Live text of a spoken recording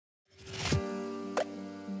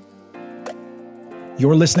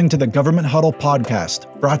You're listening to the Government Huddle podcast,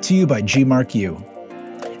 brought to you by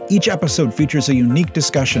GMarkU. Each episode features a unique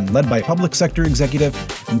discussion led by public sector executive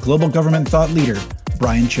and global government thought leader,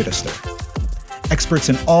 Brian Chittister. Experts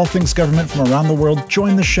in all things government from around the world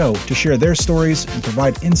join the show to share their stories and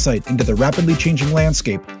provide insight into the rapidly changing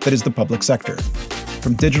landscape that is the public sector.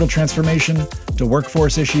 From digital transformation to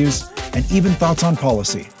workforce issues and even thoughts on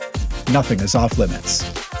policy, nothing is off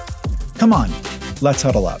limits. Come on, let's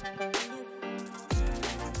huddle up.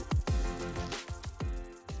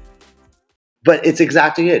 But it's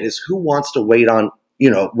exactly it, is who wants to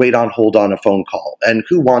hold on a phone call, and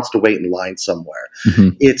who wants to wait in line somewhere. Mm-hmm.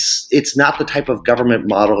 It's not the type of government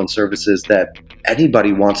model and services that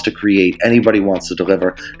anybody wants to create, anybody wants to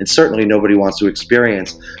deliver, and certainly nobody wants to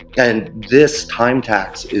experience. And this time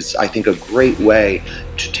tax is, I think, a great way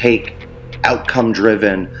to take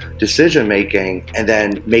outcome-driven decision-making and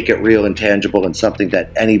then make it real and tangible and something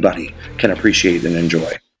that anybody can appreciate and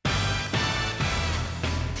enjoy.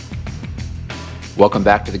 Welcome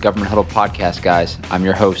back to the Government Huddle podcast, guys. I'm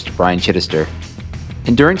your host, Brian Chittister.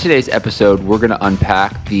 And during today's episode, we're going to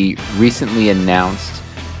unpack the recently announced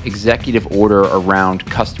executive order around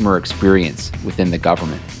customer experience within the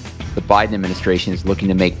government. The Biden administration is looking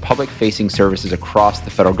to make public-facing services across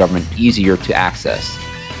the federal government easier to access.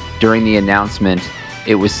 During the announcement,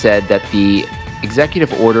 it was said that the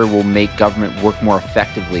executive order will make government work more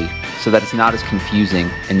effectively so that it's not as confusing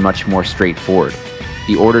and much more straightforward.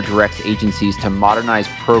 The order directs agencies to modernize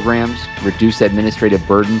programs, reduce administrative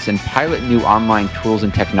burdens, and pilot new online tools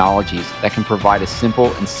and technologies that can provide a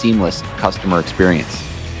simple and seamless customer experience.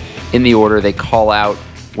 In the order, they call out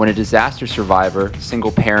when a disaster survivor,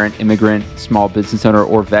 single parent, immigrant, small business owner,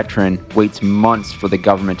 or veteran waits months for the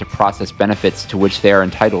government to process benefits to which they are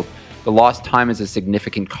entitled. The lost time is a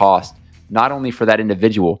significant cost, not only for that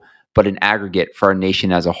individual, but in aggregate for our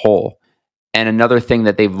nation as a whole. And another thing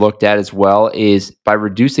that they've looked at as well is by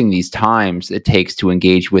reducing these times it takes to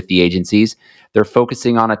engage with the agencies, they're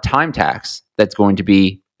focusing on a time tax that's going to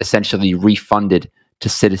be essentially refunded to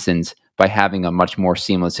citizens by having a much more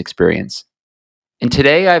seamless experience. And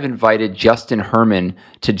today I've invited Justin Herman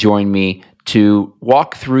to join me to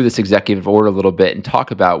walk through this executive order a little bit and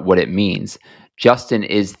talk about what it means. Justin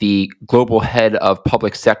is the global head of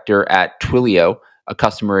public sector at Twilio, a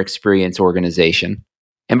customer experience organization.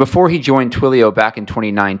 And before he joined Twilio back in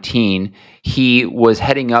 2019, he was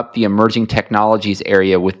heading up the emerging technologies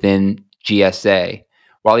area within GSA.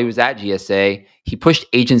 While he was at GSA, he pushed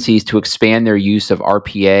agencies to expand their use of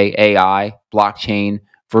RPA, AI, blockchain,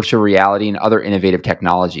 virtual reality, and other innovative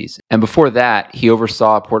technologies. And before that, he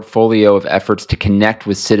oversaw a portfolio of efforts to connect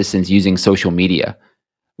with citizens using social media.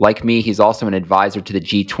 Like me, he's also an advisor to the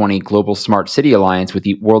G20 Global Smart City Alliance with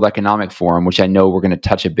the World Economic Forum, which I know we're going to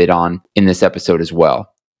touch a bit on in this episode as well.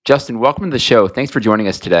 Justin, welcome to the show. Thanks for joining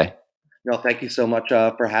us today. No, thank you so much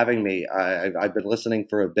for having me. I've been listening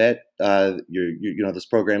for a bit. This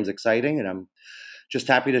program's exciting, and I'm just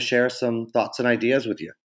happy to share some thoughts and ideas with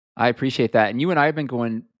you. I appreciate that. And you and I have been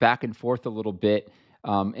going back and forth a little bit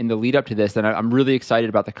in the lead up to this, and I'm really excited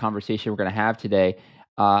about the conversation we're going to have today.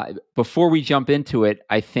 Before we jump into it,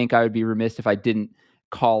 I think I would be remiss if I didn't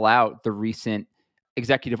call out the recent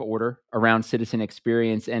executive order around citizen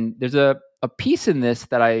experience. And there's a piece in this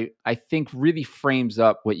that I think really frames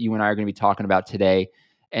up what you and I are going to be talking about today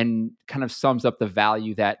and kind of sums up the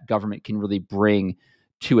value that government can really bring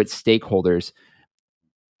to its stakeholders.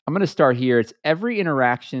 I'm going to start here. It's every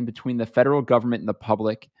interaction between the federal government and the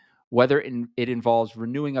public, whether it involves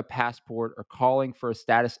renewing a passport or calling for a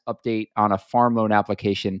status update on a farm loan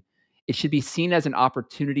application, it should be seen as an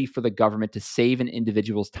opportunity for the government to save an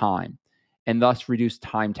individual's time and thus reduce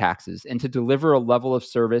time taxes and to deliver a level of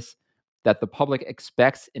service that the public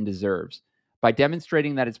expects and deserves. By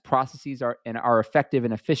demonstrating that its processes are effective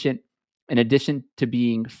and efficient, in addition to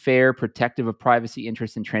being fair, protective of privacy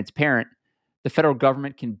interests, and transparent, the federal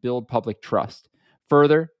government can build public trust.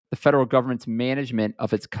 Further, the federal government's management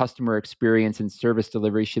of its customer experience and service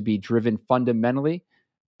delivery should be driven fundamentally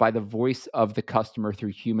by the voice of the customer through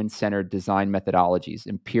human-centered design methodologies,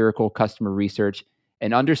 empirical customer research,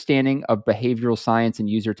 and understanding of behavioral science and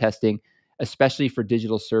user testing, especially for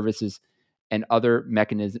digital services and other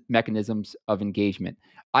mechanisms of engagement.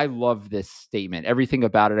 I love this statement. Everything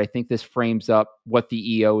about it. I think this frames up what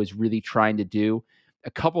the EO is really trying to do.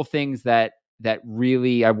 A couple things that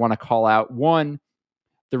really I want to call out. One,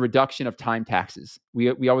 the reduction of time taxes.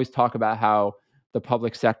 We always talk about how the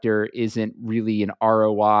public sector isn't really an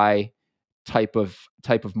ROI type of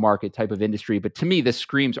market, type of industry. But to me, this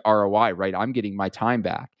screams ROI, right? I'm getting my time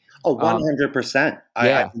back. Oh, 100%.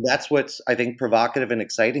 Yeah. That's what's, I think, provocative and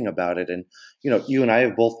exciting about it. And, you and I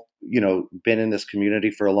have both been in this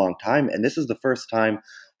community for a long time, and this is the first time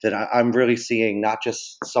that I'm really seeing not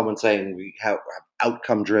just someone saying we have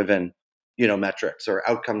outcome driven metrics or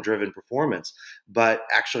outcome driven performance, but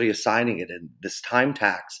actually assigning it. And this time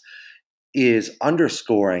tax is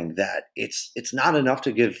underscoring that it's not enough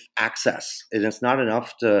to give access, and it's not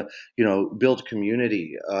enough to build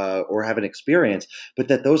community or have an experience, but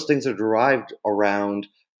that those things are derived around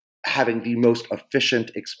having the most efficient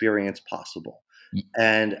experience possible.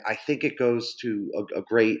 And I think it goes to a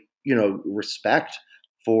great respect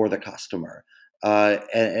for the customer,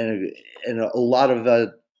 and a lot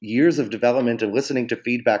of years of development and listening to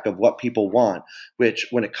feedback of what people want, which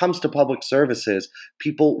when it comes to public services,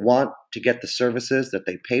 people want to get the services that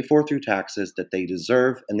they pay for through taxes that they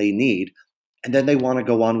deserve and they need, and then they want to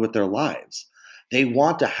go on with their lives. They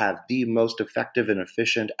want to have the most effective and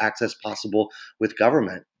efficient access possible with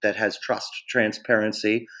government that has trust,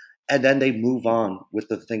 transparency, and then they move on with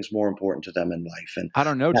the things more important to them in life. And I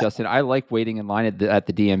don't know, Justin. I like waiting in line at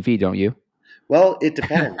the DMV, don't you? well, it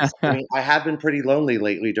depends. I mean, I have been pretty lonely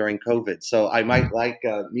lately during COVID, so I might like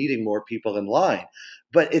meeting more people in line.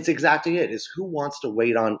 But it's exactly it: is who wants to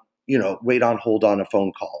wait on hold on a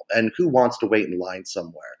phone call, and who wants to wait in line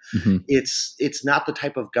somewhere. Mm-hmm. It's not the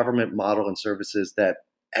type of government model and services that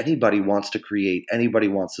anybody wants to create, anybody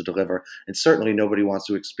wants to deliver, and certainly nobody wants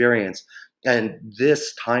to experience. And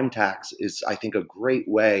this time tax is, I think, a great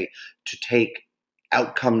way to take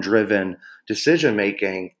outcome driven decision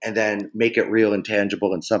making and then make it real and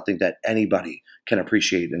tangible and something that anybody can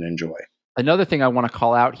appreciate and enjoy. Another thing I want to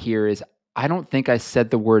call out here is I don't think I said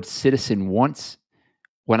the word citizen once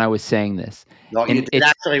when I was saying this. No, you And did it's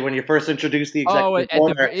actually when you first introduced the executive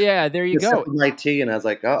order. yeah, there you Just go. my tea, and I was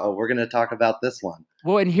like, "Uh-oh, we're going to talk about this one."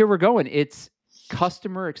 Well, and here we're going. It's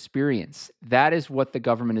customer experience. That is what the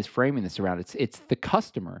government is framing this around. It's the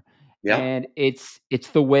customer. Yeah. And it's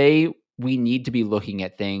the way we need to be looking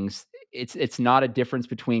at things. It's not a difference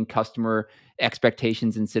between customer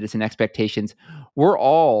expectations and citizen expectations. We're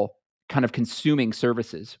all kind of consuming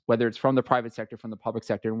services, whether it's from the private sector, from the public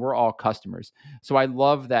sector, and we're all customers. So I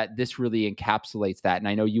love that this really encapsulates that. And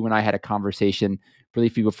I know you and I had a conversation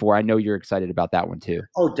briefly before. I know you're excited about that one too.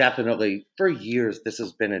 Oh, definitely. For years, this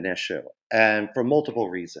has been an issue, and for multiple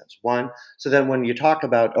reasons. One, so then when you talk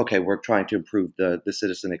about, okay, we're trying to improve the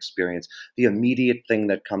citizen experience, the immediate thing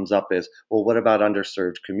that comes up is, well, what about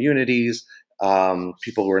underserved communities,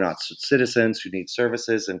 people who are not citizens, who need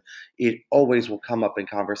services? And it always will come up in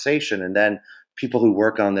conversation. And then people who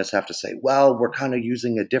work on this have to say, well, we're kind of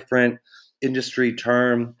using a different industry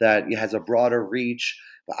term that has a broader reach.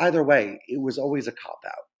 But either way, it was always a cop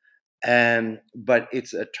out. But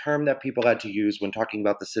it's a term that people had to use when talking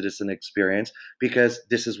about the citizen experience because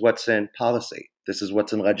this is what's in policy, this is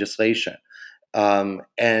what's in legislation,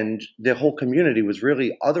 and the whole community was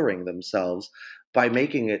really othering themselves by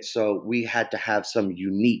making it so we had to have some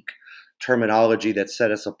unique terminology that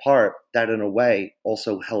set us apart that in a way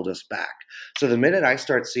also held us back. So the minute I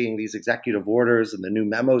start seeing these executive orders and the new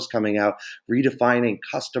memos coming out redefining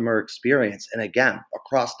customer experience, and again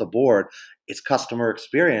across the board it's customer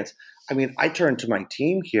experience, I mean, I turned to my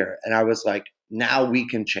team here and I was like, now we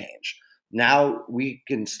can change. Now we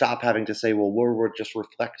can stop having to say, well, we're just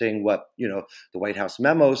reflecting what the White House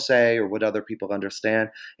memos say or what other people understand,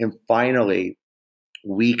 and finally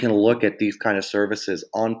we can look at these kind of services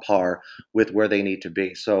on par with where they need to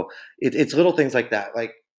be. So it's little things like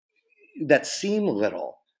that seem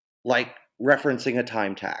little, like referencing a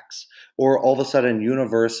time tax, or all of a sudden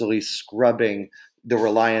universally scrubbing the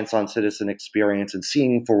reliance on citizen experience and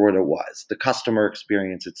seeing for what it was, the customer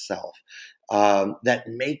experience itself. That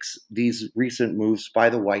makes these recent moves by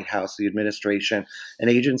the White House, the administration, and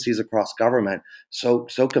agencies across government so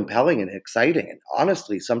compelling and exciting, and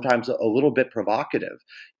honestly, sometimes a little bit provocative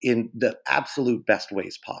in the absolute best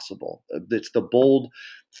ways possible. It's the bold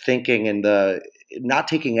thinking and the not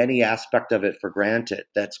taking any aspect of it for granted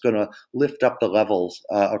that's going to lift up the levels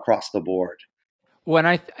across the board. Well, and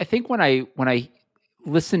I think when I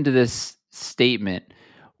listen to this statement,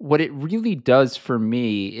 what it really does for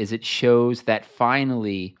me is it shows that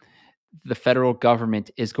finally the federal government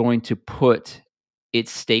is going to put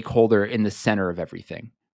its stakeholder in the center of everything,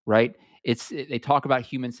 right? They talk about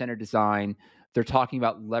human-centered design. They're talking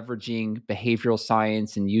about leveraging behavioral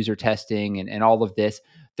science and user testing and all of this.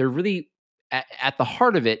 They're really at the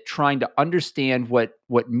heart of it trying to understand what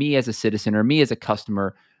me as a citizen or me as a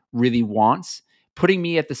customer really wants, putting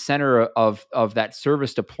me at the center of that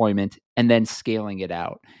service deployment and then scaling it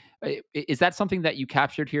out. Is that something that you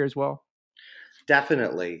captured here as well?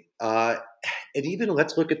 Definitely. and even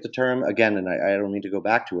let's look at the term again, and I don't mean to go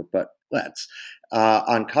back to it, but let's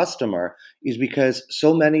on customer is because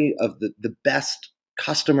so many of the best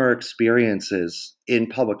customer experiences in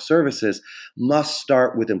public services must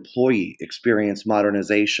start with employee experience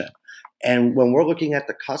modernization. And when we're looking at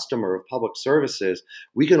the customer of public services,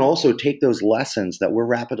 we can also take those lessons that we're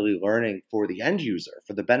rapidly learning for the end user,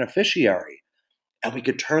 for the beneficiary, and we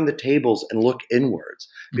could turn the tables and look inwards.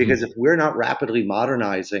 Because if we're not rapidly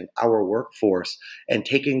modernizing our workforce and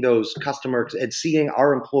taking those customers and seeing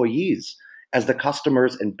our employees as the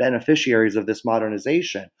customers and beneficiaries of this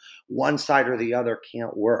modernization, one side or the other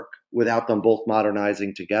can't work without them both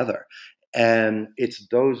modernizing together. And it's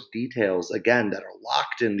those details, again, that are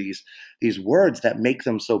locked in these words that make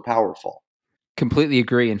them so powerful. Completely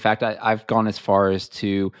agree. In fact, I've gone as far as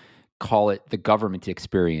to call it the government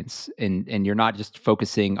experience. And you're not just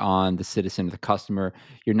focusing on the citizen or the customer.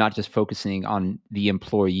 You're not just focusing on the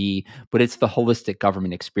employee, but it's the holistic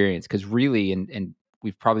government experience. Because really, and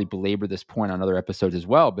we've probably belabored this point on other episodes as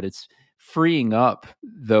well, but it's freeing up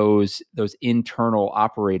those internal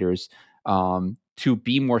operators to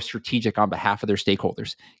be more strategic on behalf of their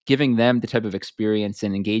stakeholders, giving them the type of experience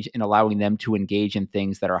and engage and allowing them to engage in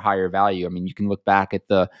things that are higher value. I mean, you can look back at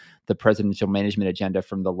the presidential management agenda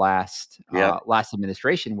from the last Yep. last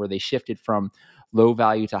administration, where they shifted from low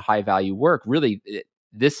value to high value work. Really,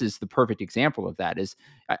 this is the perfect example of that. Is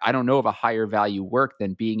I don't know of a higher value work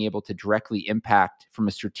than being able to directly impact from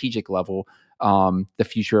a strategic level the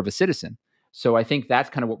future of a citizen. So I think that's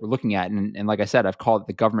kind of what we're looking at. And like I said, I've called it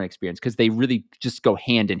the government experience because they really just go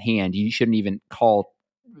hand in hand. You shouldn't even call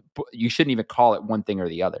it one thing or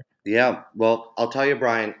the other. Yeah. Well, I'll tell you,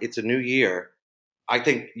 Brian, it's a new year. I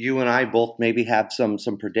think you and I both maybe have some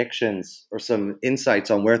predictions or some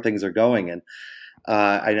insights on where things are going. And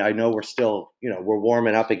I know we're still, we're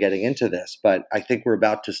warming up and getting into this, but I think we're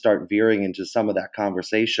about to start veering into some of that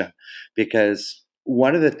conversation, because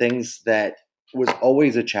one of the things that was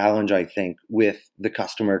always a challenge, I think, with the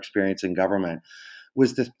customer experience in government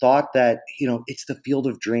was the thought that, it's the field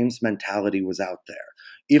of dreams mentality was out there.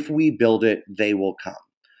 If we build it, they will come.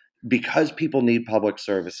 Because people need public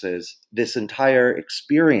services, this entire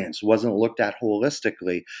experience wasn't looked at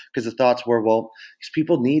holistically, because the thoughts were, well, these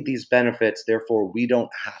people need these benefits, therefore we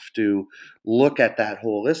don't have to look at that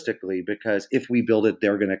holistically, because if we build it,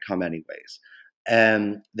 they're going to come anyways.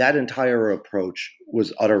 And that entire approach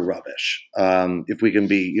was utter rubbish, if we can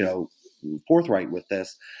be, forthright with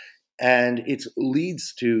this. And it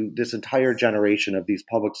leads to this entire generation of these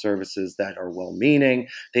public services that are well-meaning.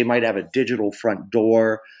 They might have a digital front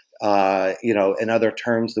door, and other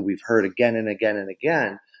terms that we've heard again and again and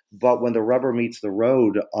again. But when the rubber meets the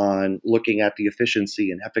road on looking at the efficiency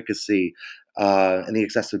and efficacy and the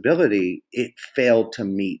accessibility, it failed to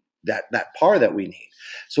meet that par that we need.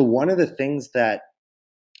 So one of the things that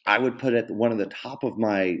I would put at one of the top of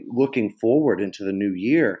my looking forward into the new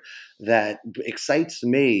year that excites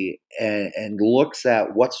me and looks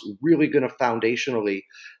at what's really going to foundationally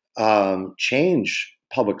change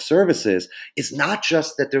public services is not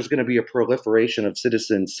just that there's going to be a proliferation of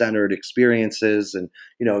citizen-centered experiences and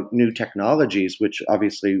new technologies, which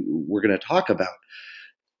obviously we're going to talk about,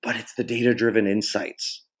 but it's the data-driven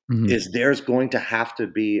insights. Is there's going to have to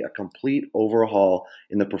be a complete overhaul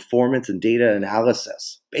in the performance and data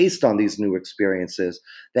analysis based on these new experiences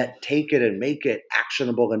that take it and make it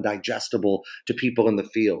actionable and digestible to people in the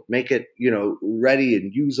field, make it, ready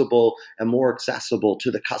and usable and more accessible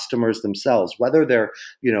to the customers themselves, whether they're,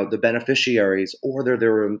 the beneficiaries or they're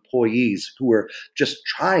their employees who are just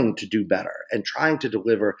trying to do better and trying to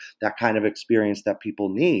deliver that kind of experience that people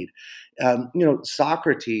need.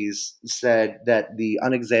 Socrates said that the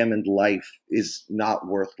unexamined life is not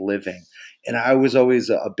worth living. And I was always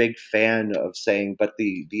a big fan of saying, but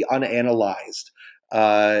the unanalyzed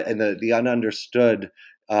and the ununderstood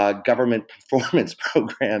government performance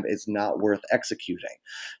program is not worth executing,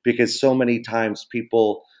 because so many times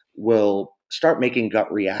people will start making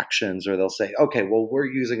gut reactions, or they'll say, okay, well, we're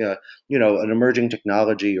using an emerging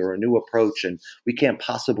technology or a new approach, and we can't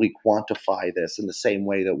possibly quantify this in the same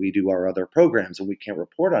way that we do our other programs, and we can't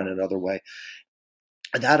report on it another way.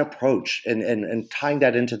 That approach and tying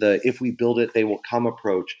that into the if we build it, they will come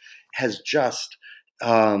approach has just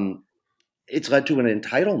it's led to an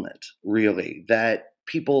entitlement, really, that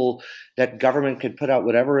government can put out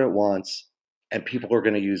whatever it wants and people are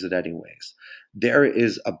going to use it anyways. There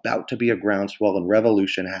is about to be a groundswell and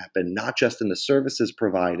revolution happen, not just in the services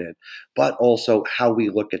provided, but also how we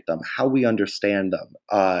look at them, how we understand them,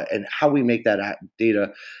 and how we make that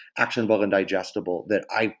data actionable and digestible, that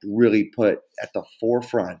I really put at the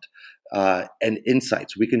forefront and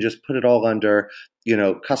insights. We can just put it all under,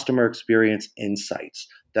 customer experience insights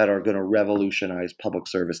that are going to revolutionize public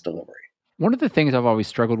service delivery. One of the things I've always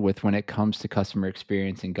struggled with when it comes to customer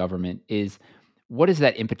experience in government is what is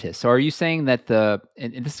that impetus? So are you saying that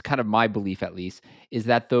and this is kind of my belief at least, is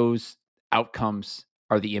that those outcomes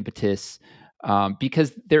are the impetus?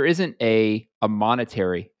 Because there isn't a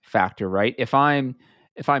monetary factor, right? If I'm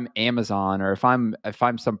Amazon, or if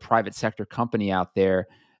I'm some private sector company out there,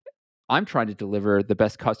 I'm trying to deliver the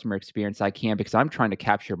best customer experience I can because I'm trying to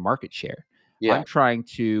capture market share. Yeah. I'm trying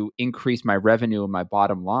to increase my revenue and my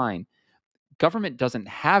bottom line. Government doesn't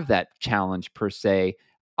have that challenge per se.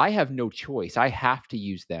 I have no choice. I have to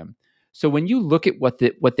use them. So when you look at what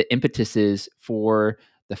the impetus is for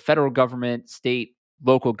the federal government, state,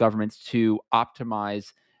 local governments to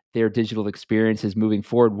optimize their digital experiences moving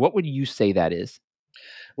forward, what would you say that is?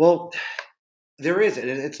 Well, there is.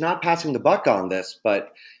 It's not passing the buck on this,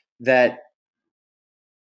 but that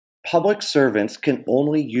public servants can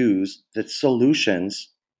only use the solutions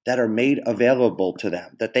that are made available to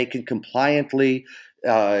them, that they can compliantly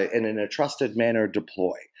and in a trusted manner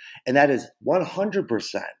deploy. And that is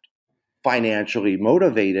 100% financially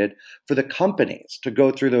motivated for the companies to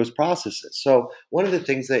go through those processes. So one of the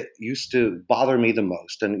things that used to bother me the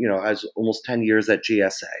most, and as almost 10 years at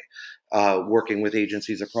GSA, working with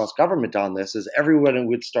agencies across government on this, is everyone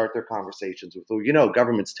would start their conversations with, well,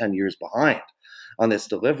 government's 10 years behind on this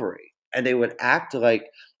delivery. And they would act like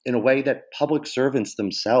in a way that public servants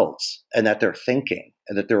themselves and that their thinking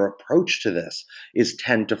and that their approach to this is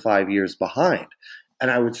 10 to 5 years behind. And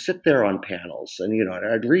I would sit there on panels and,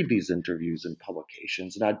 I'd read these interviews and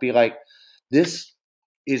publications and I'd be like, this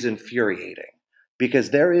is infuriating because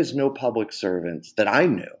there is no public servants that I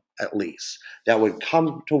knew, at least, that would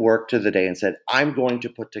come to work to the day and said, I'm going to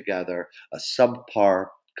put together a subpar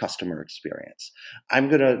customer experience. I'm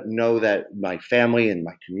going to know that my family and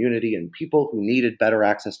my community and people who needed better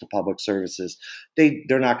access to public services,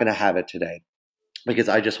 they're not going to have it today because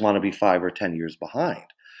I just want to be 5 or 10 years behind.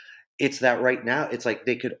 It's that right now, it's like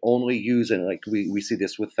they could only use, and like we see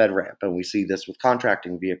this with FedRAMP and we see this with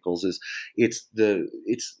contracting vehicles, it's the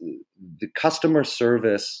customer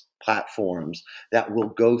service platforms that will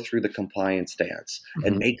go through the compliance dance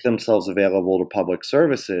and make themselves available to public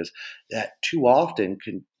services that too often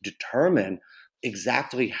can determine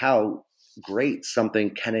exactly how great something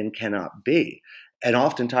can and cannot be. And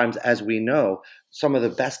oftentimes, as we know, some of the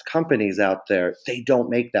best companies out there, they don't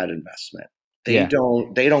make that investment. They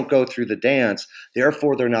don't go through the dance.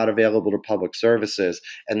 Therefore, they're not available to public services.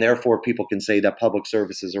 And therefore, people can say that public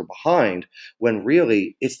services are behind when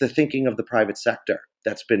really it's the thinking of the private sector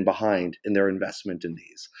that's been behind in their investment in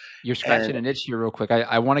these. You're scratching an itch here real quick.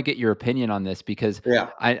 I want to get your opinion on this because Yeah.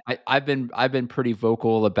 I've been pretty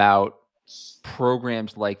vocal about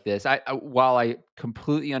programs like this. While I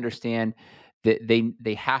completely understand that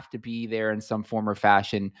they have to be there in some form or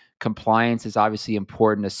fashion, compliance is obviously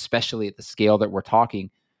important, especially at the scale that we're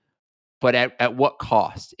talking. But at what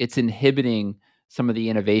cost? It's inhibiting some of the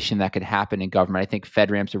innovation that could happen in government. I think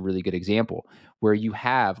FedRAMP's a really good example where you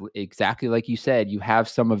have, exactly like you said, you have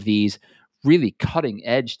some of these really cutting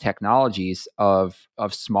edge technologies of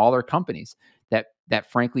smaller companies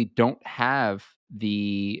that frankly don't have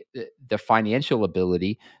the financial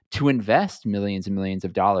ability to invest millions and millions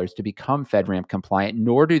of dollars to become FedRAMP compliant,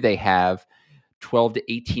 nor do they have 12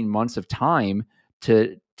 to 18 months of time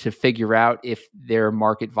to figure out if they're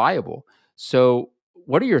market viable. So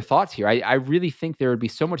what are your thoughts here? I really think there would be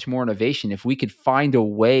so much more innovation if we could find a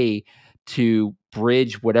way to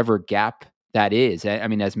bridge whatever gap that is. I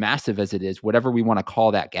mean, as massive as it is, whatever we want to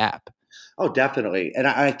call that gap. Oh, definitely. And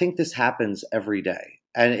I think this happens every day.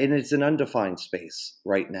 And it's an undefined space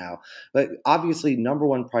right now. But obviously, number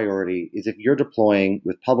one priority is if you're deploying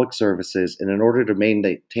with public services, and in order to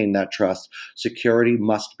maintain that trust, security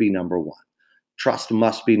must be number one. Trust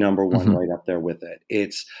must be number one right up there with it.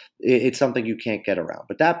 It's something you can't get around.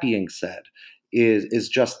 But that being said, is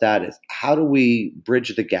just that is how do we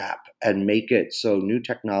bridge the gap and make it so new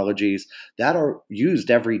technologies that are used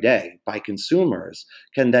every day by consumers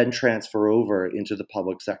can then transfer over into the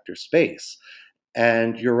public sector space.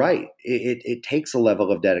 And you're right, it takes a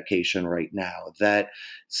level of dedication right now that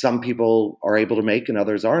some people are able to make and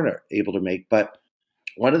others aren't able to make. But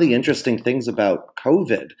one of the interesting things about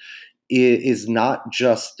COVID is not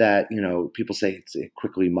just that, people say it's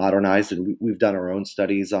quickly modernized, and we've done our own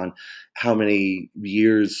studies on how many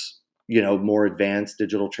years, more advanced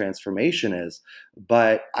digital transformation is.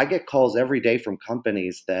 But I get calls every day from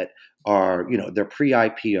companies that are, they're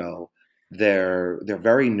pre-IPO, They're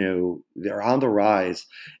very new. They're on the rise,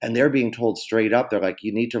 and they're being told straight up. They're like,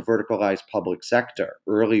 you need to verticalize public sector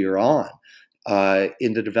earlier on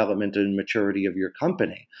in the development and maturity of your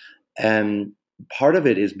company. And part of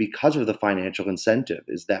it is because of the financial incentive.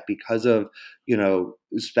 Is that because of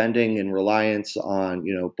spending and reliance on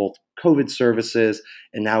both COVID services,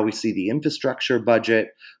 and now we see the infrastructure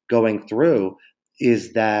budget going through.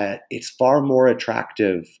 Is that it's far more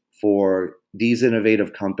attractive for these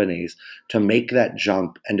innovative companies to make that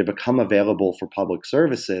jump and to become available for public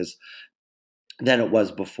services than it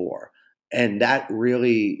was before. And that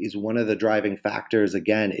really is one of the driving factors.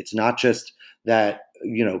 Again, it's not just that,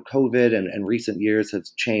 COVID and recent years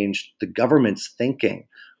has changed the government's thinking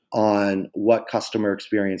on what customer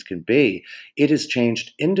experience can be. It has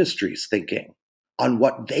changed industry's thinking on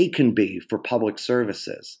what they can be for public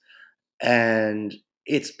services. And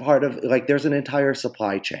it's part of, like, there's an entire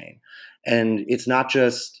supply chain. And it's not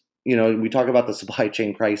just, we talk about the supply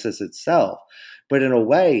chain crisis itself, but in a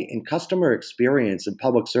way, in customer experience and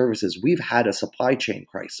public services, we've had a supply chain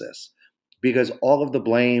crisis because all of the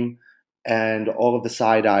blame and all of the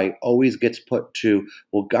side eye always gets put to,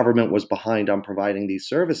 well, government was behind on providing these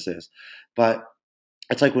services. But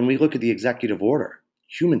it's like when we look at the executive order,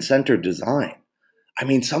 human-centered design. I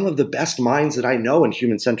mean, some of the best minds that I know in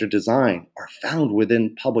human-centered design are found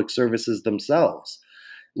within public services themselves.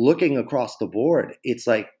 Looking across the board, it's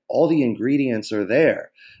like all the ingredients are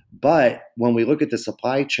there. But when we look at the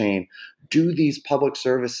supply chain, do these public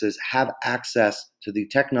services have access to the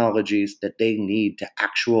technologies that they need to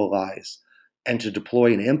actualize and to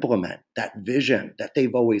deploy and implement that vision that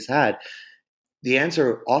they've always had? The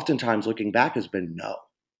answer, oftentimes looking back, has been no.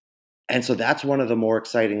 And so that's one of the more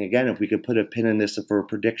exciting, again, if we could put a pin in this for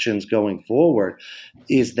predictions going forward,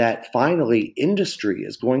 is that finally industry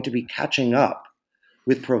is going to be catching up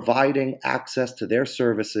with providing access to their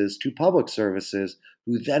services to public services,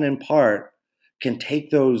 who then in part can take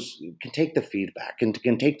the feedback and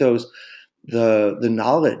can take the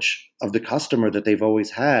knowledge of the customer that they've always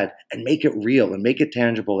had and make it real and make it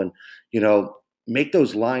tangible and make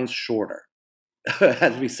those lines shorter,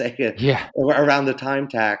 as we say it, around the time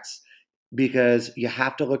tax. Because you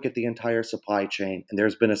have to look at the entire supply chain, and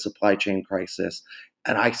there's been a supply chain crisis.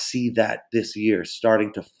 And I see that this year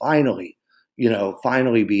starting to finally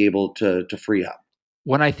be able to free up.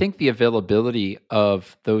 When I think the availability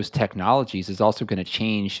of those technologies is also going to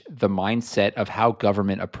change the mindset of how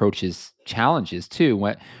government approaches challenges too.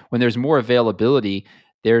 When there's more availability,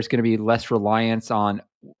 there's going to be less reliance on,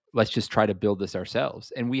 let's just try to build this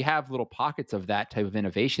ourselves. And we have little pockets of that type of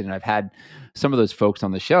innovation. And I've had some of those folks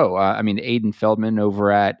on the show. Aiden Feldman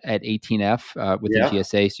over at 18F within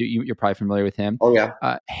GSA. So you're probably familiar with him. Oh yeah.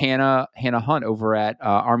 Hannah Hunt over at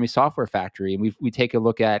Army Software Factory. And we take a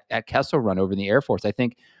look at Kessel Run over in the Air Force. I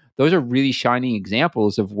think those are really shining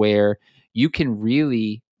examples of where you can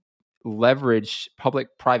really leverage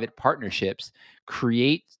public-private partnerships,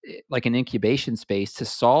 create like an incubation space to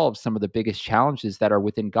solve some of the biggest challenges that are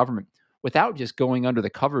within government without just going under the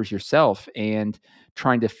covers yourself and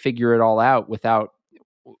trying to figure it all out without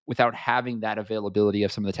having that availability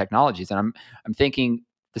of some of the technologies. And I'm thinking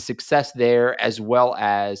the success there, as well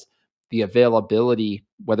as the availability,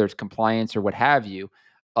 whether it's compliance or what have you,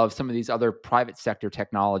 of some of these other private sector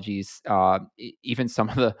technologies, even some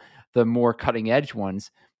of the more cutting edge ones,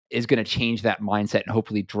 is going to change that mindset and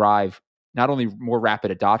hopefully drive not only more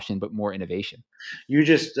rapid adoption, but more innovation. You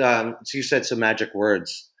just, so you said some magic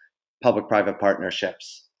words, public-private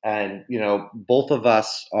partnerships. And, both of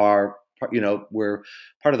us are, we're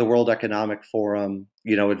part of the World Economic Forum,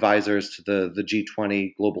 advisors to the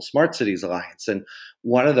G20 Global Smart Cities Alliance. And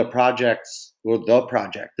one of the projects, or the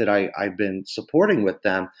project that I've been supporting with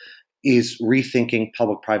them, is rethinking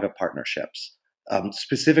public-private partnerships,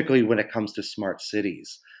 specifically when it comes to smart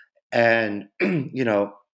cities. And,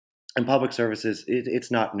 in public services, it's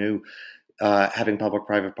not new having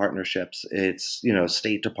public-private partnerships. It's,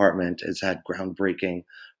 State Department has had groundbreaking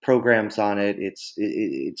programs on it.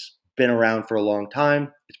 It's been around for a long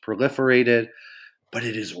time. It's proliferated, but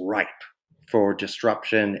it is ripe for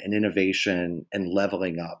disruption and innovation and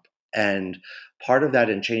leveling up. And part of that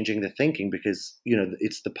in changing the thinking, because,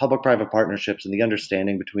 it's the public-private partnerships and the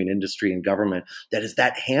understanding between industry and government that is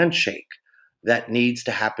that handshake that needs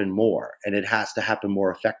to happen more, and it has to happen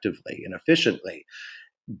more effectively and efficiently.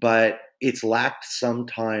 But it's lacked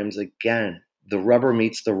sometimes, again, the rubber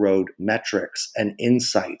meets the road metrics and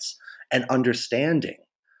insights and understanding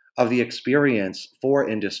of the experience for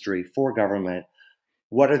industry, for government.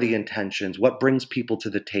 What are the intentions? What brings people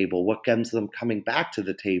to the table? What gets them coming back to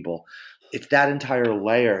the table? It's that entire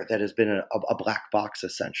layer that has been a black box,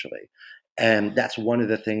 essentially. And that's one of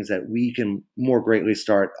the things that we can more greatly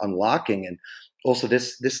start unlocking. And also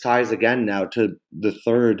this ties again now to the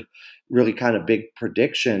third really kind of big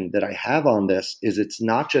prediction that I have on this is it's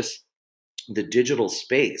not just the digital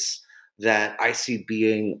space that I see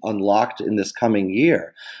being unlocked in this coming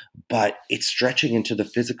year, but it's stretching into the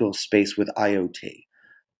physical space with IoT.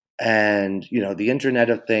 And the Internet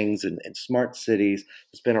of Things and smart cities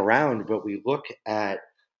has been around, but we look at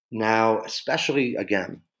now, especially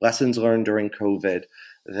again, lessons learned during COVID,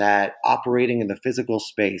 that operating in the physical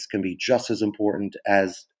space can be just as important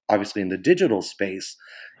as obviously in the digital space.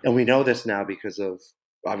 And we know this now because of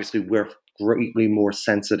obviously we're greatly more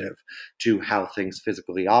sensitive to how things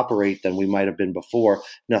physically operate than we might have been before.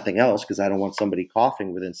 Nothing else, because I don't want somebody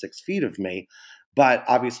coughing within 6 feet of me. But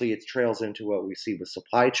obviously, it trails into what we see with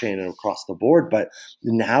supply chain and across the board. But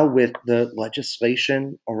now with the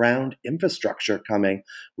legislation around infrastructure coming,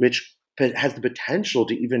 which has the potential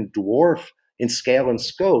to even dwarf in scale and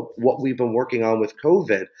scope what we've been working on with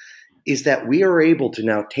COVID, is that we are able to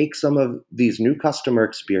now take some of these new customer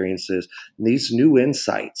experiences, these new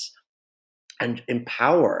insights, and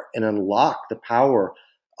empower and unlock the power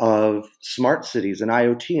of smart cities and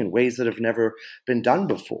IoT in ways that have never been done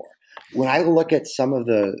before. When I look at some of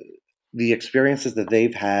the experiences that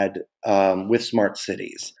they've had with smart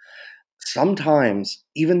cities, sometimes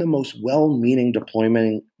even the most well-meaning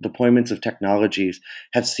deployments of technologies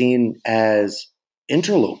have seen as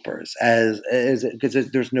interlopers, as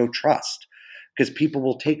because there's no trust. Because people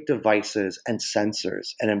will take devices and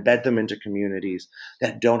sensors and embed them into communities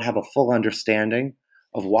that don't have a full understanding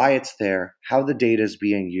of why it's there, how the data is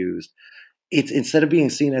being used. It's instead of being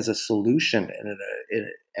seen as a solution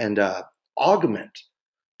and augment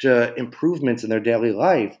to improvements in their daily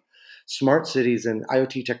life, smart cities and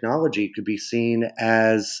IoT technology could be seen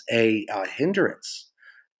as a hindrance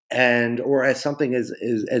or as something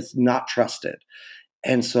as not trusted.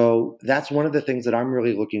 And so that's one of the things that I'm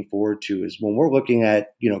really looking forward to is when we're looking at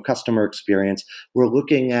customer experience, we're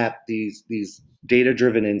looking at these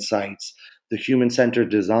data-driven insights, the human-centered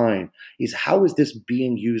design, is how is this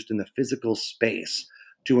being used in the physical space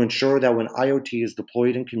to ensure that when IoT is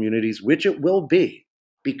deployed in communities, which it will be,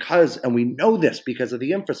 and we know this because of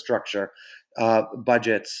the infrastructure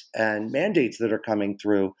budgets and mandates that are coming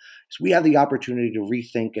through, so we have the opportunity to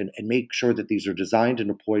rethink and make sure that these are designed and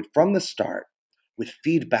deployed from the start with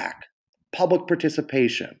feedback, public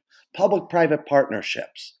participation, public-private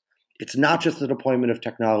partnerships. It's not just the deployment of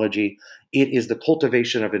technology, it is the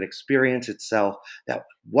cultivation of an experience itself that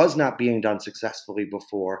was not being done successfully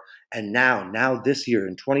before. And now this year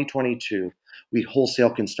in 2022, we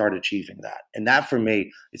wholesale can start achieving that. And that for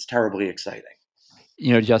me is terribly exciting.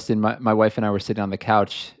 Justin, my wife and I were sitting on the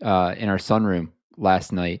couch in our sunroom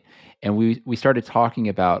last night, and we started talking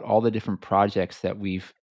about all the different projects that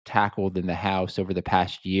we've tackled in the house over the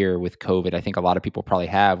past year with COVID. I think a lot of people probably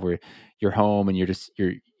have, where you're home and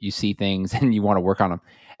you see things and you want to work on them.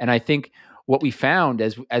 And I think what we found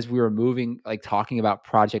as we were moving, like talking about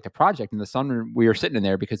project to project in the sunroom, we were sitting in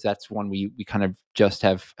there because that's one we kind of just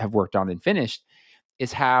have worked on and finished,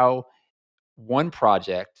 is how one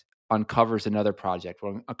project uncovers another project,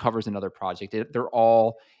 or uncovers another project. They're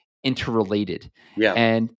all interrelated. Yeah.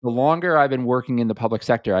 And the longer I've been working in the public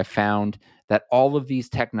sector, I found that all of these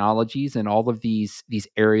technologies and all of these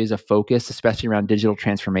areas of focus, especially around digital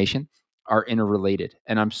transformation, are interrelated.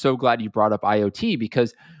 And I'm so glad you brought up IoT,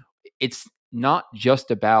 because it's not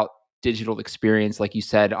just about digital experience, like you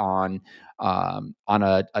said, on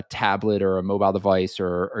a tablet or a mobile device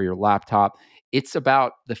or your laptop. It's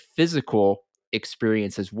about the physical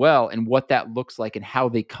experience as well, and what that looks like and how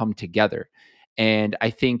they come together. And I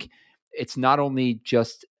think it's not only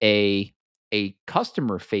just a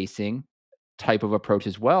customer facing type of approach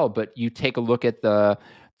as well, but you take a look at the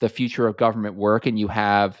future of government work, and you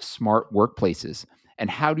have smart workplaces, and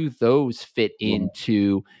how do those fit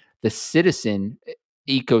into the citizen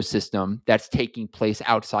ecosystem that's taking place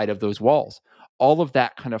outside of those walls. All of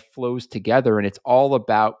that kind of flows together, and it's all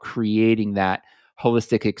about creating that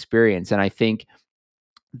holistic experience. And I think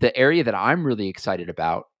the area that I'm really excited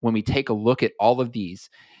about when we take a look at all of these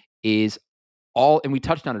is and we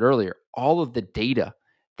touched on it earlier, all of the data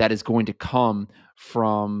that is going to come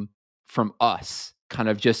from us kind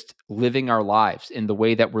of just living our lives in the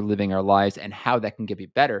way that we're living our lives, and how that can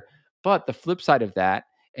get better. But the flip side of that,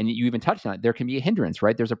 and you even touched on it, there can be a hindrance,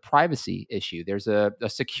 right? There's a privacy issue. There's a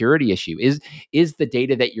security issue. Is the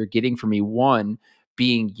data that you're getting from me, one,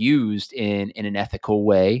 being used in an ethical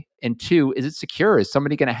way? And two, is it secure? Is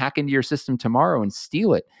somebody going to hack into your system tomorrow and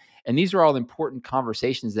steal it? And these are all important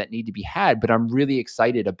conversations that need to be had. But I'm really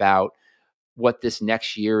excited about what this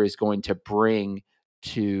next year is going to bring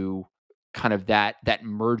to kind of that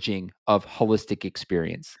merging of holistic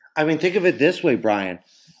experience? I mean, think of it this way, Brian.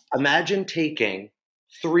 Imagine taking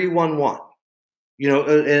 311.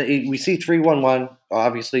 We see 311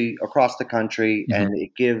 obviously across the country, Mm-hmm. and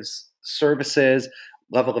it gives services,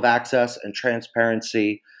 level of access, and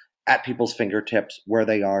transparency at people's fingertips where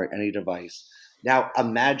they are, any device. Now,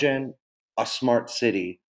 imagine a smart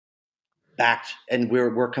city backed, and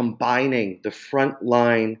we're combining the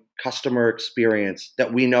frontline customer experience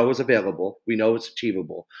that we know is available, we know it's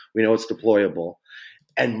achievable, we know it's deployable,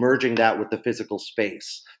 and merging that with the physical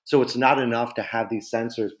space. So it's not enough to have these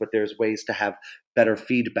sensors, but there's ways to have better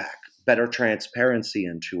feedback, better transparency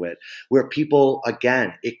into it, where people,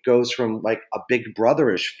 again, it goes from like a big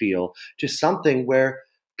brotherish feel to something where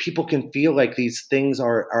people can feel like these things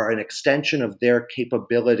are an extension of their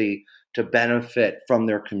capability to benefit from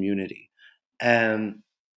their community. And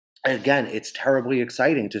again, it's terribly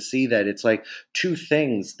exciting to see that it's like two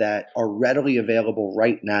things that are readily available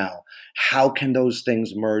right now. How can those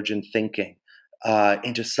things merge in thinking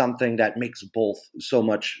into something that makes both so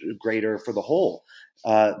much greater for the whole?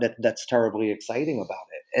 That's terribly exciting about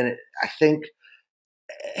it. And I think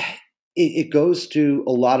it goes to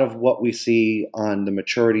a lot of what we see on the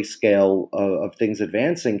maturity scale of things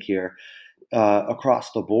advancing here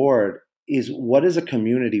across the board is, what does a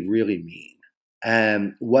community really mean?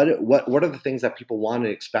 And what are the things that people want to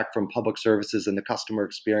expect from public services and the customer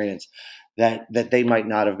experience that they might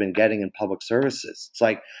not have been getting in public services? It's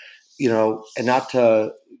like, and not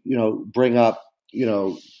to, bring up,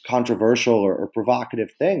 controversial or provocative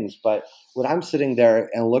things, but when I'm sitting there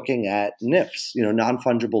and looking at NIFs,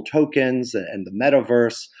 non-fungible tokens and the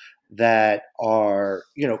metaverse that are,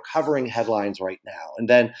 covering headlines right now. And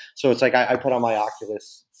then, so it's like I put on my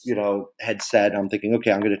Oculus, headset. I'm thinking,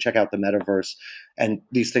 okay, I'm going to check out the metaverse, and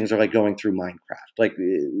these things are like going through Minecraft. Like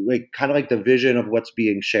kind of like the vision of what's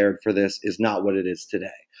being shared for this is not what it is today.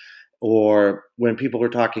 Or when people are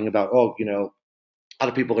talking about, a lot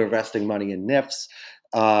of people are investing money in NIFs,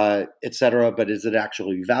 et cetera, but is it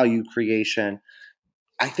actually value creation?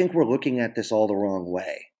 I think we're looking at this all the wrong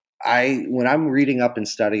way. When I'm reading up and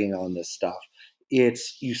studying on this stuff,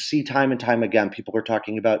 you see time and time again, people are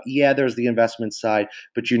talking about, yeah, there's the investment side,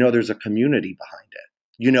 but there's a community behind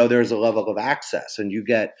it. There's a level of access, and you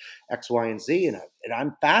get X, Y, and Z. And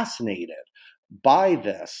I'm fascinated by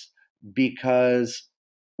this, because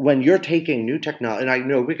when you're taking new technology, and I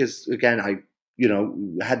know because, again, I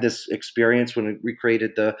had this experience when we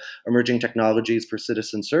created the emerging technologies for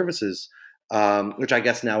citizen services, which I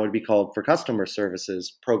guess now would be called for customer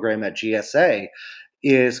services program at GSA,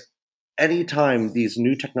 is anytime these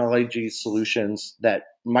new technology solutions that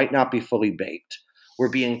might not be fully baked were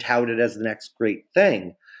being touted as the next great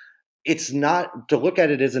thing, it's not to look at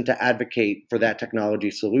it isn't to advocate for that technology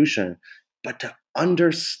solution, but to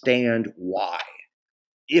understand why.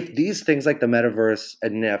 If these things like the metaverse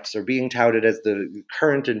and NIFs are being touted as the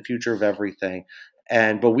current and future of everything,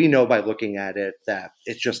 but we know by looking at it that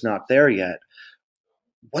it's just not there yet,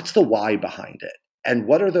 what's the why behind it? And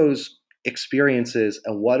what are those experiences,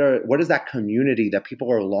 and what is that community that people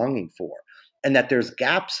are longing for and that there's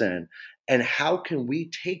gaps in? And how can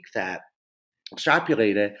we take that,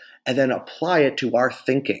 extrapolate it, and then apply it to our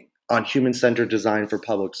thinking on human-centered design for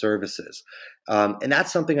public services? And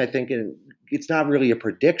that's something I think, it's not really a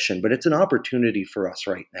prediction, but it's an opportunity for us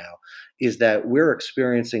right now, is that we're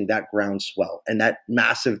experiencing that groundswell and that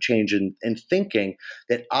massive change in thinking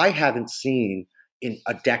that I haven't seen in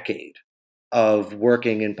a decade of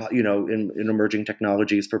working in emerging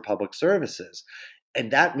technologies for public services.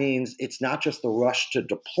 And that means it's not just the rush to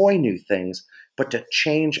deploy new things, but to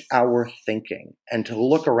change our thinking and to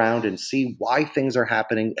look around and see why things are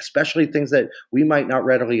happening, especially things that we might not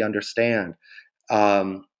readily understand,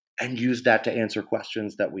 and use that to answer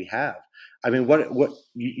questions that we have. I mean, what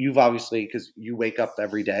you've obviously, because you wake up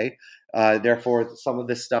every day, therefore some of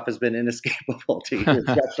this stuff has been inescapable to you,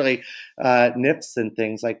 especially NIFs and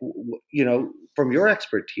things like, from your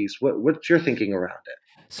expertise, what's your thinking around it?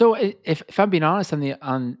 So if I'm being honest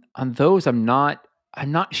on those, I'm not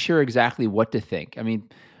sure exactly what to think. I mean,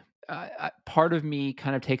 part of me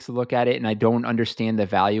kind of takes a look at it, and I don't understand the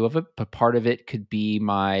value of it. But part of it could be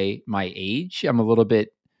my age. I'm a little bit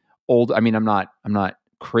old. I mean, I'm not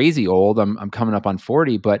crazy old. I'm coming up on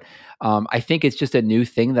 40, but I think it's just a new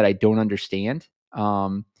thing that I don't understand.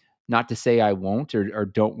 Not to say I won't or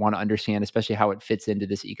don't want to understand, especially how it fits into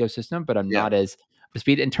this ecosystem. But I'm Yeah. not as up to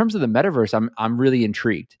speed in terms of the metaverse. I'm really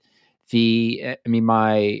intrigued. I mean,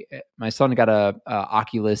 my son got a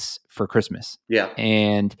Oculus for Christmas. Yeah.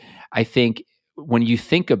 And I think when you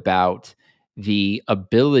think about the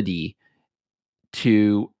ability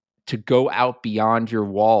to go out beyond your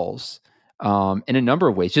walls, in a number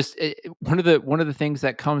of ways. Just one of the things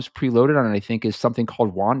that comes preloaded on it, I think, is something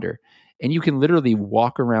called Wander, and you can literally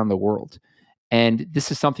walk around the world. And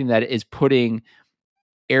this is something that is putting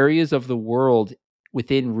areas of the world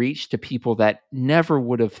within reach to people that never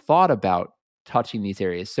would have thought about touching these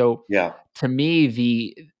areas. So Yeah. to me,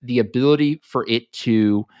 the ability for it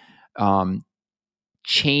to um,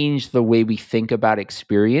 change the way we think about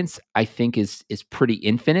experience, I think is pretty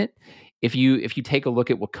infinite. If you take a look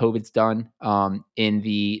at what COVID's done in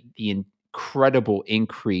the incredible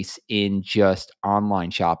increase in just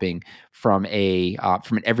online shopping from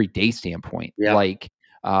an everyday standpoint, Yeah.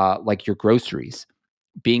 like your groceries,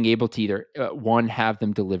 being able to either one, have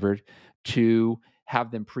them delivered, two,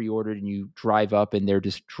 have them pre-ordered and you drive up and they're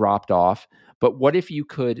just dropped off. But what if you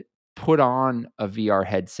could put on a VR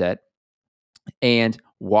headset and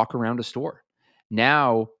walk around a store?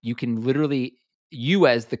 Now you can literally, you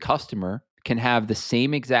as the customer can have the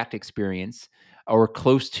same exact experience or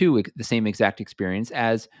close to the same exact experience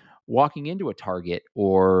as walking into a Target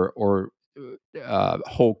or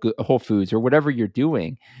Whole Foods or whatever you're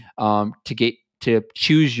doing to get to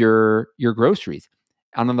choose your groceries.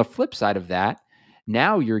 And on the flip side of that,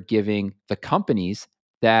 now you're giving the companies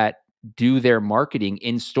that do their marketing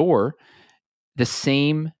in store the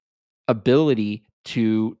same ability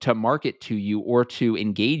to market to you or to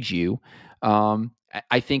engage you.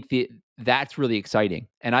 I think that's really exciting,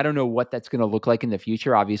 and I don't know what that's going to look like in the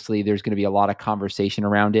future. Obviously, there's going to be a lot of conversation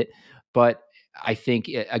around it, but I think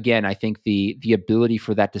again, I think the ability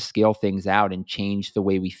for that to scale things out and change the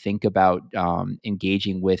way we think about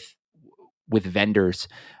engaging with vendors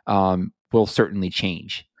will certainly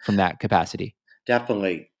change from that capacity.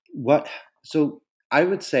 Definitely. So I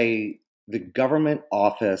would say the government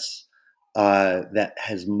office that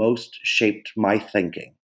has most shaped my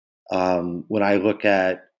thinking when I look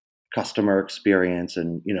at customer experience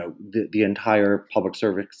and the entire public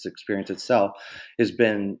service experience itself has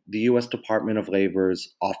been the U.S. Department of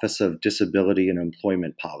Labor's Office of Disability and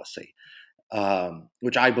Employment Policy,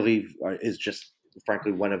 which I believe is just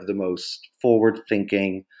frankly one of the most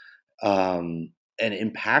forward-thinking and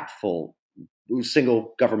impactful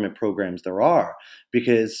single government programs there are,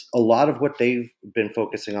 because a lot of what they've been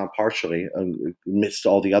focusing on, partially amidst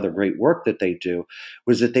all the other great work that they do,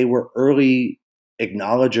 was that they were early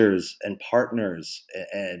acknowledgers and partners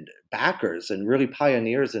and backers and really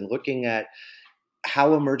pioneers in looking at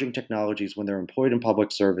how emerging technologies, when they're employed in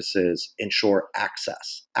public services, ensure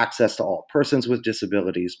access to all persons with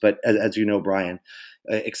disabilities. But as you know, Brian,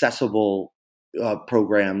 accessible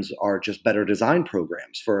programs are just better designed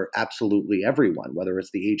programs for absolutely everyone, whether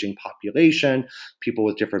it's the aging population, people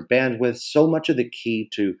with different bandwidths. So much of the key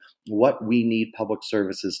to what we need public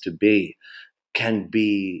services to be can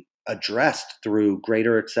be addressed through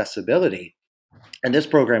greater accessibility. And this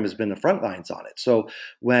program has been the front lines on it. So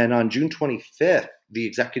when on June 25th, the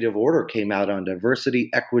executive order came out on diversity,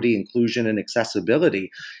 equity, inclusion, and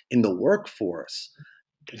accessibility in the workforce,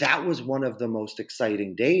 that was one of the most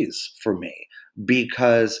exciting days for me,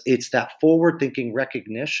 because it's that forward thinking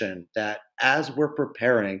recognition that as we're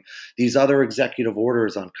preparing these other executive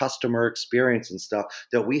orders on customer experience and stuff,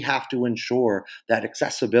 that we have to ensure that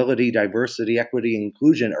accessibility, diversity, equity, and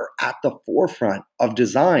inclusion are at the forefront of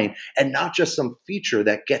design and not just some feature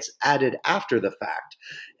that gets added after the fact.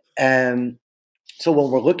 And so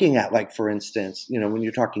when we're looking at, like, for instance, when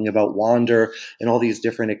you're talking about Wander and all these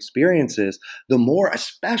different experiences, the more,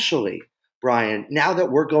 especially, Brian, now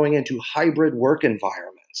that we're going into hybrid work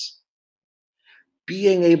environments,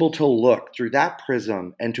 being able to look through that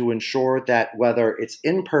prism and to ensure that whether it's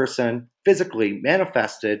in person, physically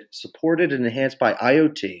manifested, supported and enhanced by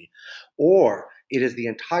IoT, or it is the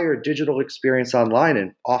entire digital experience online,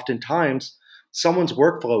 and oftentimes someone's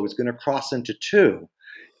workflow is going to cross into two.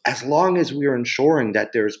 As long as we are ensuring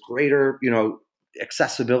that there's greater,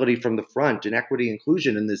 accessibility from the front and equity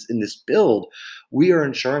inclusion in this build, we are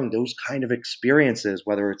ensuring those kind of experiences,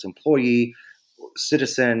 whether it's employee,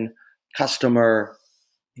 citizen, customer,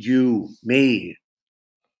 you, me,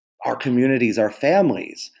 our communities, our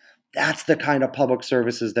families. That's the kind of public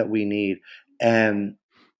services that we need. And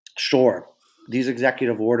sure, these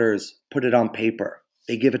executive orders put it on paper.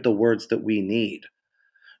 They give it the words that we need.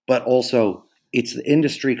 But also, it's the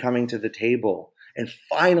industry coming to the table and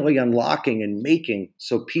finally unlocking and making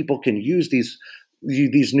so people can use these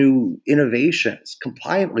new innovations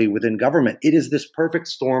compliantly within government. It is this perfect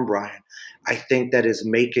storm, Brian, I think, that is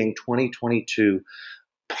making 2022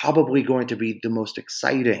 probably going to be the most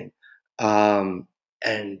exciting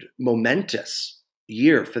and momentous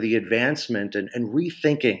year for the advancement and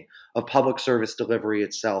rethinking of public service delivery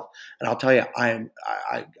itself. And I'll tell you,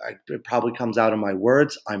 it probably comes out of my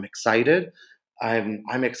words. I'm excited.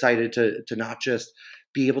 I'm excited to not just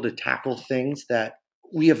be able to tackle things that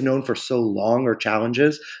we have known for so long or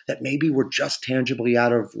challenges that maybe we're just tangibly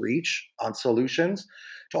out of reach on solutions,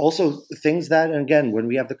 to also things that, and again, when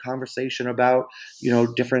we have the conversation about,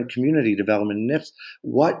 different community development NIFs,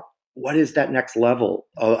 what is that next level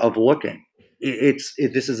of looking? This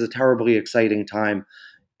is a terribly exciting time.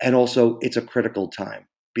 And also it's a critical time,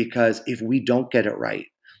 because if we don't get it right,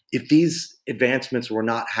 if these advancements were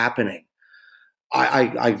not happening,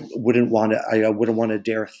 I wouldn't want to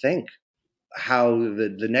dare think how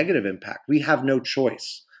the negative impact. We have no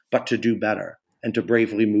choice but to do better and to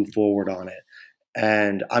bravely move forward on it.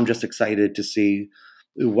 And I'm just excited to see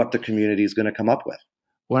what the community is going to come up with.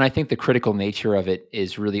 Well, I think the critical nature of it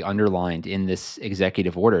is really underlined in this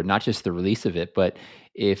executive order, not just the release of it, but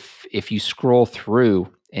if you scroll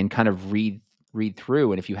through and kind of read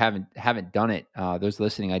through, and if you haven't done it, those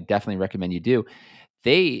listening, I definitely recommend you do.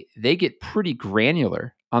 They get pretty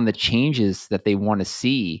granular on the changes that they want to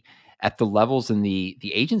see at the levels and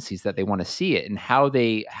the agencies that they want to see it, and how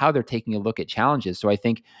they're taking a look at challenges. So I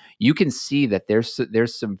think you can see that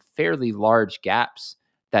there's some fairly large gaps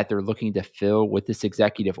that they're looking to fill with this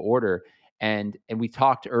executive order. And we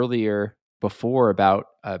talked earlier before about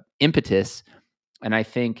impetus, and I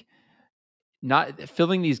think not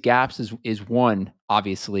filling these gaps is one,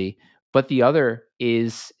 obviously, but the other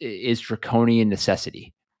is draconian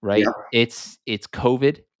necessity, right? Yeah. It's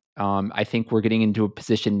COVID. I think we're getting into a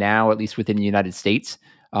position now, at least within the United States.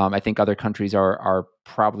 I think other countries are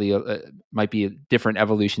probably might be different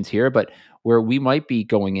evolutions here, but where we might be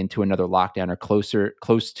going into another lockdown, or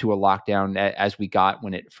close to a lockdown as we got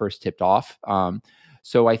when it first tipped off.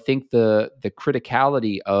 So I think the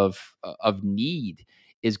criticality of need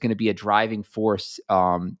is going to be a driving force,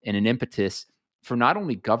 and an impetus for not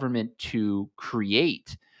only government to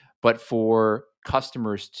create, but for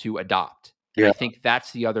customers to adopt. And Yeah. I think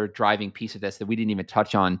that's the other driving piece of this that we didn't even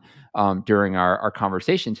touch on during our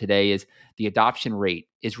conversation today, is the adoption rate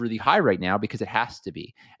is really high right now because it has to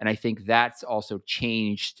be. And I think that's also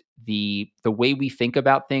changed the way we think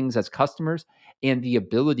about things as customers, and the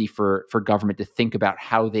ability for government to think about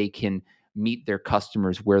how they can meet their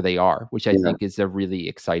customers where they are, which I Yeah. think is a really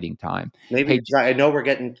exciting time. Maybe Hey, I know we're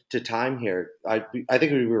getting to time here. I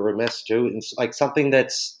think we were remiss too. It's like something and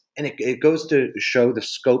it goes to show the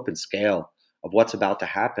scope and scale of what's about to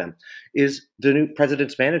happen, is the new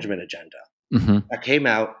president's management agenda mhm. that came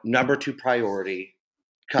out. Number 2 priority,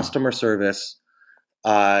 customer service,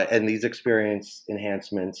 and these experience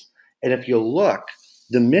enhancements. And if you look,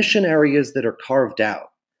 the mission areas that are carved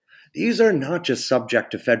out, these are not just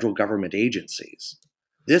subject to federal government agencies.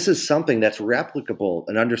 This is something that's replicable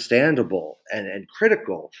and understandable and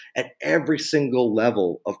critical at every single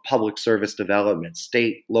level of public service development: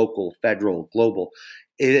 state, local, federal, global.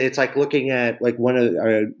 It's like looking at, like, one of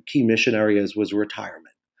our key mission areas was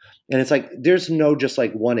retirement. And it's like there's no just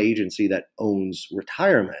like one agency that owns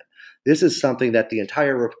retirement. This is something that the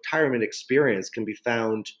entire retirement experience can be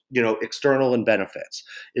found, external in benefits,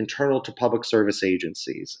 internal to public service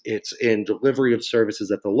agencies. It's in delivery of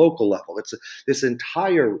services at the local level. It's this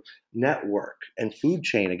entire network and food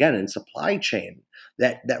chain, again, and supply chain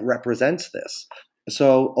that represents this.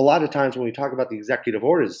 So a lot of times when we talk about the executive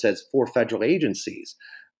orders, it says 4 federal agencies.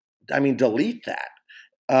 I mean, delete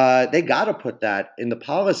that. They got to put that in the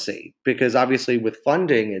policy, because obviously with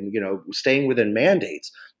funding and staying within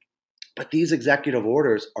mandates. But these executive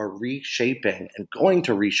orders are reshaping and going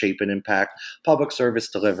to reshape and impact public service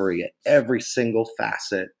delivery at every single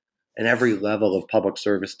facet and every level of public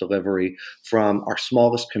service delivery, from our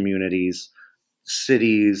smallest communities,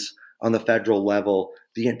 cities, on the federal level.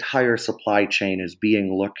 The entire supply chain is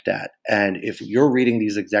being looked at. And if you're reading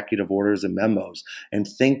these executive orders and memos and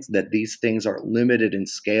think that these things are limited in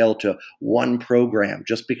scale to one program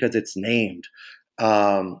just because it's named,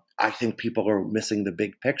 I think people are missing the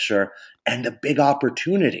big picture and the big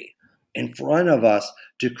opportunity in front of us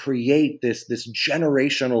to create this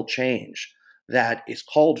generational change that is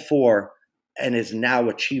called for and is now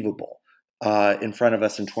achievable in front of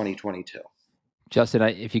us in 2022. Justin,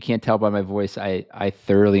 if you can't tell by my voice, I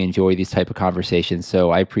thoroughly enjoy these type of conversations.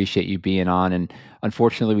 So I appreciate you being on. And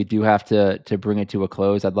unfortunately, we do have to bring it to a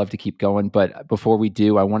close. I'd love to keep going, but before we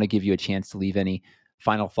do, I want to give you a chance to leave any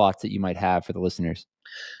final thoughts that you might have for the listeners.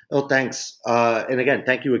 Oh, thanks. And again,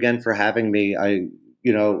 thank you again for having me.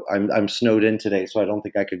 I'm snowed in today, so I don't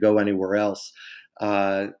think I could go anywhere else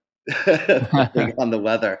on the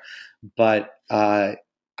weather. But I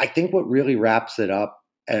think what really wraps it up,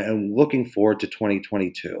 and looking forward to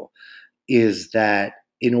 2022, is that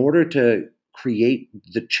in order to create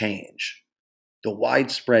the change, the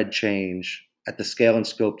widespread change at the scale and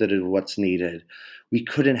scope that is what's needed, we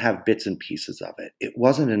couldn't have bits and pieces of it. It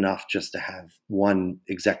wasn't enough just to have one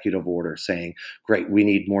executive order saying, great, we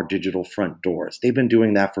need more digital front doors. They've been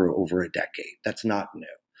doing that for over a decade. That's not new.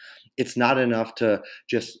 It's not enough to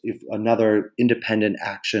just, if another independent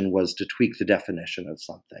action was to tweak the definition of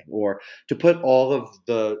something, or to put all of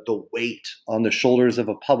the weight on the shoulders of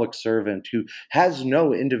a public servant who has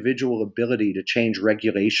no individual ability to change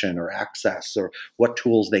regulation or access or what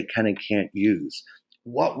tools they can and can't use.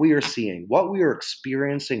 What we are seeing, what we are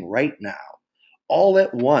experiencing right now, all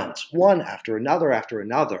at once, one after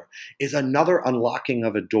another, is another unlocking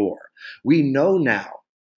of a door. We know now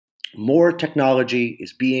more technology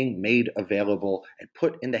is being made available and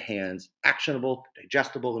put in the hands, actionable,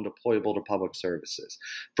 digestible, and deployable to public services.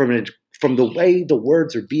 From the way the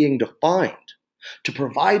words are being defined, to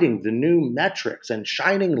providing the new metrics and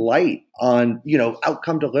shining light on,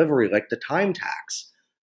 outcome delivery like the time tax,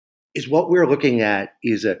 is what we're looking at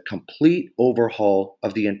is a complete overhaul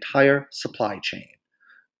of the entire supply chain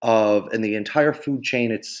and the entire food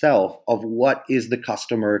chain itself of what is the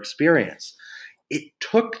customer experience. It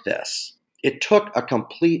took a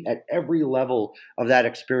complete, at every level of that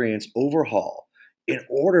experience, overhaul in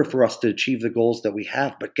order for us to achieve the goals that we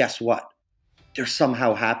have. But guess what? They're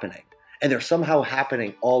somehow happening. And they're somehow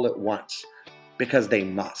happening all at once because they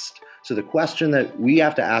must. So the question that we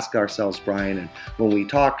have to ask ourselves, Brian, and when we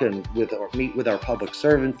talk and meet with our public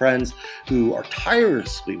servant friends who are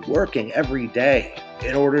tirelessly working every day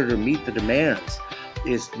in order to meet the demands,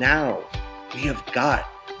 is now we have got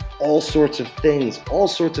all sorts of things, all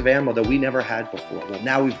sorts of ammo that we never had before. Well,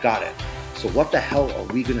 now we've got it. So what the hell are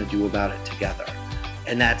we going to do about it together?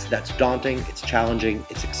 And that's daunting, it's challenging,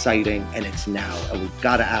 it's exciting, and it's now. And we've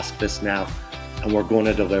got to ask this now, and we're going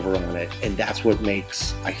to deliver on it. And that's what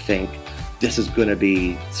makes, I think, this is going to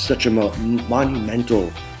be such a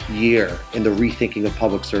monumental year in the rethinking of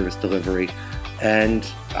public service delivery. And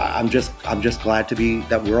I'm just glad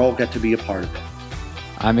that we all get to be a part of it.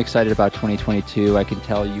 I'm excited about 2022. I can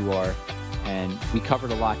tell you are. And we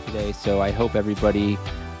covered a lot today, so I hope everybody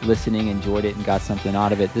listening enjoyed it and got something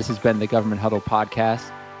out of it. This has been the Government Huddle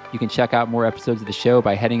Podcast. You can check out more episodes of the show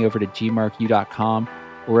by heading over to gmarku.com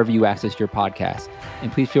or wherever you access your podcast.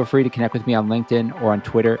 And please feel free to connect with me on LinkedIn or on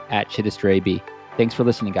Twitter @ChittisterAB. Thanks for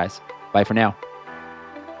listening, guys. Bye for now.